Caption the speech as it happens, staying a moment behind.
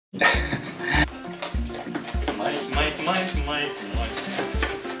Mic.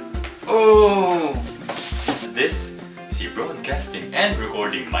 Oh! This is your broadcasting and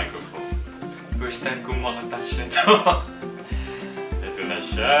recording microphone. First time kong makatouch nito. Ito na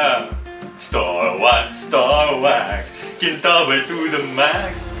siya. Star Wax, kintabay to the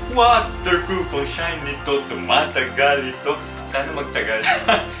max. Waterproof ang shine nito, tumatagal ito. Sana magtagal.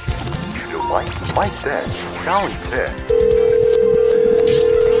 Mic test, sound check.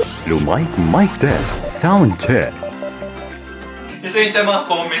 Mic test, sound check. Isa yun sa mga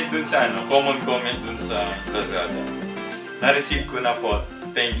comment dun sa common comment dun sa Lazada. Na-receive ko na po,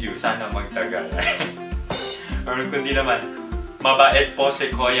 thank you, sana magtagal. Or kundi naman, mabait po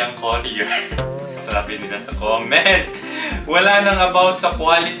si Koyang Courier. Sabi nila sa comments, wala nang about sa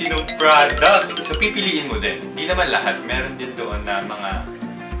quality ng product. So pipiliin mo din. Hindi naman lahat, meron din doon na mga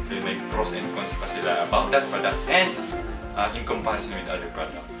may pros and cons pa sila about that product and in comparison with other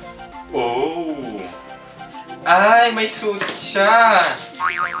products. Oh! Ay, may suit siya!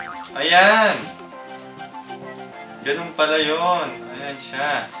 Ayan! Ganun pala yun. Ayan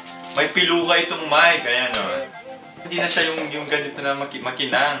siya. May piluka itong mic. Ayan o. Hindi na siya yung ganito na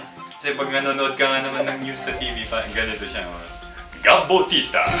makinang. Kasi pag nanonood ka nga naman ng news sa TV, ganito siya. Gab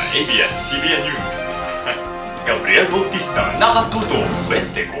Bautista, ABS-CBN News. Gabriel Bautista, nakatuto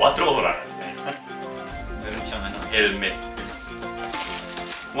 24 oras. Ganun siyang helmet.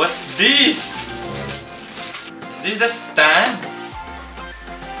 What's this? Is this the stand?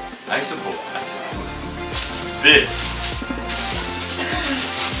 I suppose. This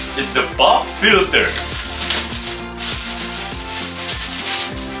is the pop filter.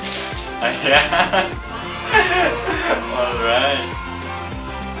 Ayan. Alright.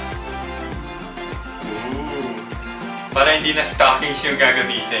 Ooh. Para hindi na stockings yung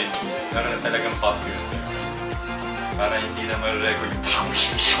gagamitin. Pero na talagang pop filter. Para hindi na ma-record yung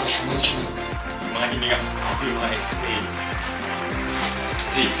mga hininga, yung mga x-ray.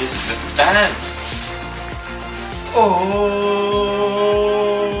 See, this is the stand. Oh!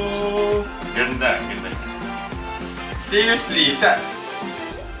 Ganda. Seriously, saan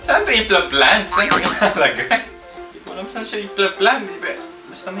ito ipla-plant? Saan ito ilalagay? Hindi ko alam saan siya ipla-plant.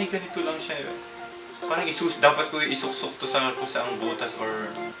 Basta may ganito lang siya. Parang dapat ko isuksok to sa kusang butas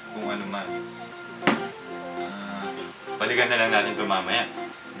or kung ano man. Balikan na lang natin ito mamaya.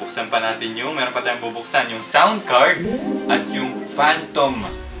 Buksan pa natin meron pa tayong bubuksan, yung sound card at yung Phantom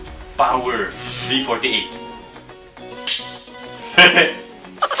Power V48.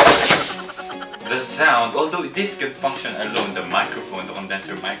 The sound, although this can function alone, the microphone, the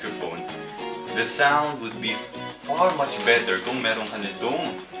condenser microphone, the sound would be far much better kung meron ka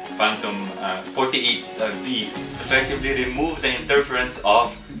nitong Phantom 48V. Effectively remove the interference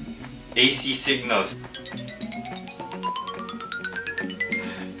of AC signals.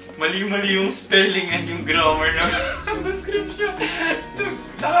 Mali-mali yung spelling and yung grammar ng description.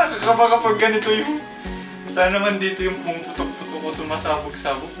 Nakakakaba kapag ganito yung... Sana naman dito yung pumuputok-putok ko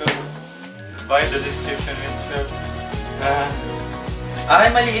sumasabog-sabog. By the description itself. Ay,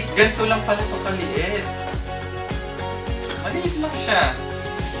 maliit. Ganito lang pala ito kaliit. Maliit lang siya.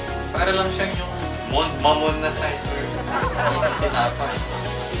 Para lang siyang yung mamon na size or tinapay.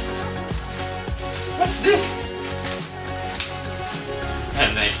 What's this?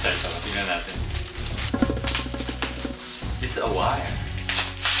 Na-excite ako. Tingnan natin. It's a wire.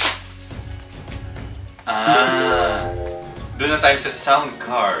 Doon na tayo sa sound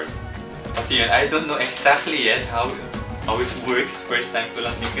card. Pati yun, I don't know exactly yet how it works. First time ko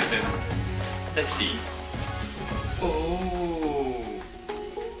lang din kasi. Let's see. Oh!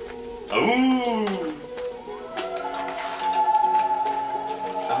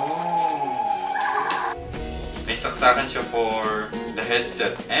 May saksakan siya for the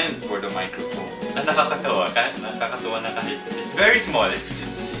headset and for the microphone. Nakakatawa na kahit it's very small. It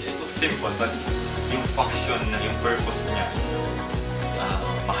looks simple, but yung function na yung purpose niya is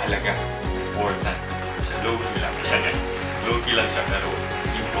mahalaga, important. Low-key lang siya. Low-key lang siya pero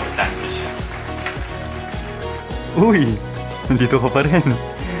importante siya. Uy! Nandito ka pa rin.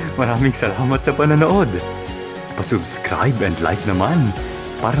 Maraming salamat sa pananood. Pa-subscribe and like naman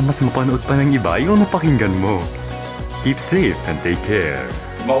para mas mapanood pa ng iba yung napakinggan mo. Keep safe and take care.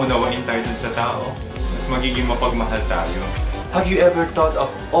 Maunawain tayo dun sa tao. Mas magiging mapagmahal tayo. Have you ever thought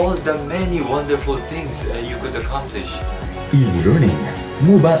of all the many wonderful things you could accomplish? E-learning,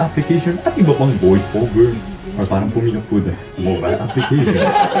 mobile application at iba pang voice over. Or parang Filipino food, mobile application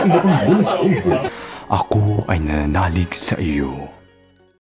at iba pang voice over. Ako ay nananalig sa iyo.